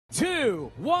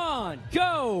2, 1,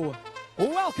 go!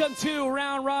 Welcome to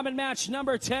round robin match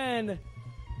number 10.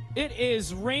 It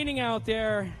is raining out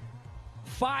there.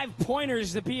 5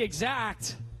 pointers to be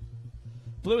exact.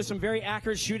 Blue with some very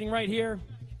accurate shooting right here.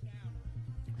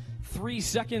 3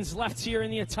 seconds left here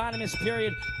in the autonomous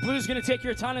period. Blue's going to take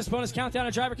your autonomous bonus countdown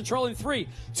and driver control in 3,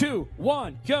 2,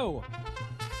 1, go.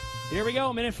 Here we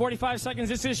go, minute 45 seconds.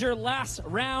 This is your last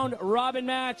round robin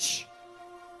match.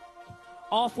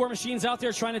 All 4 machines out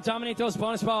there trying to dominate those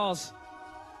bonus balls.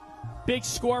 Big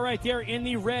score right there in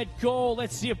the red goal.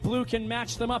 Let's see if Blue can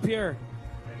match them up here.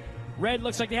 Red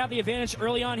looks like they have the advantage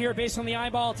early on here based on the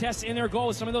eyeball test in their goal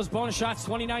with some of those bonus shots.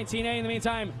 2019A in the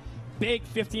meantime. Big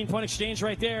 15-point exchange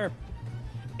right there.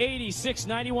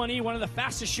 86-91E, one of the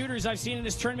fastest shooters I've seen in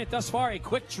this tournament thus far. A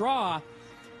quick draw.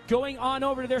 Going on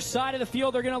over to their side of the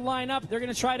field. They're going to line up. They're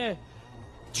going to try to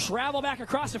travel back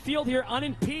across the field here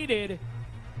unimpeded.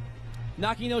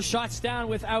 Knocking those shots down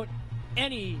without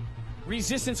any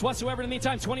resistance whatsoever. In the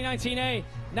meantime, 2019A,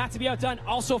 not to be outdone,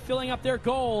 also filling up their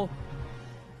goal.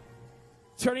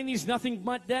 Turning these nothing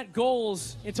but net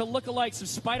goals into lookalikes of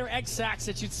spider egg sacks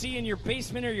that you'd see in your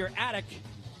basement or your attic.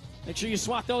 Make sure you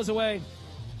swat those away.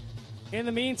 In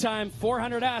the meantime,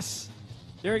 400S,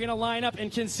 they're going to line up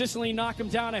and consistently knock them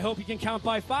down. I hope you can count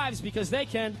by 5s because they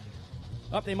can.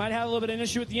 They might have a little bit of an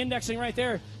issue with the indexing right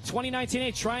there.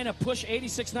 2019A trying to push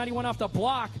 86-91 off the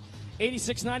block.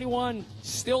 86-91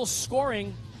 still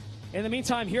scoring. In the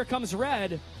meantime, here comes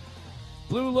Red.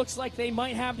 Blue looks like they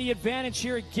might have the advantage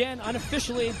here again,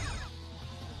 unofficially.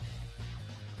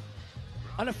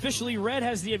 Unofficially, Red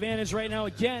has the advantage right now.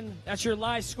 Again, that's your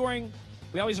live scoring.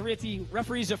 We always read the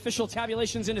referee's official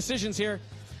tabulations and decisions here.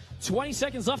 20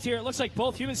 seconds left here. It looks like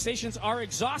both human stations are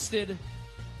exhausted.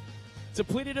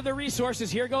 Depleted of their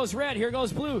resources. Here goes Red. Here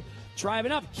goes Blue.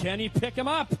 Driving up. Can he pick him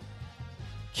up?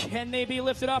 Can they be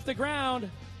lifted off the ground?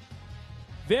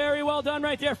 Very well done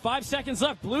right there. 5 seconds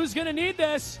left. Blue's going to need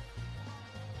this.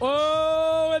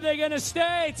 Oh, are they going to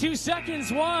stay? 2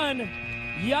 seconds. 1.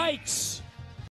 Yikes.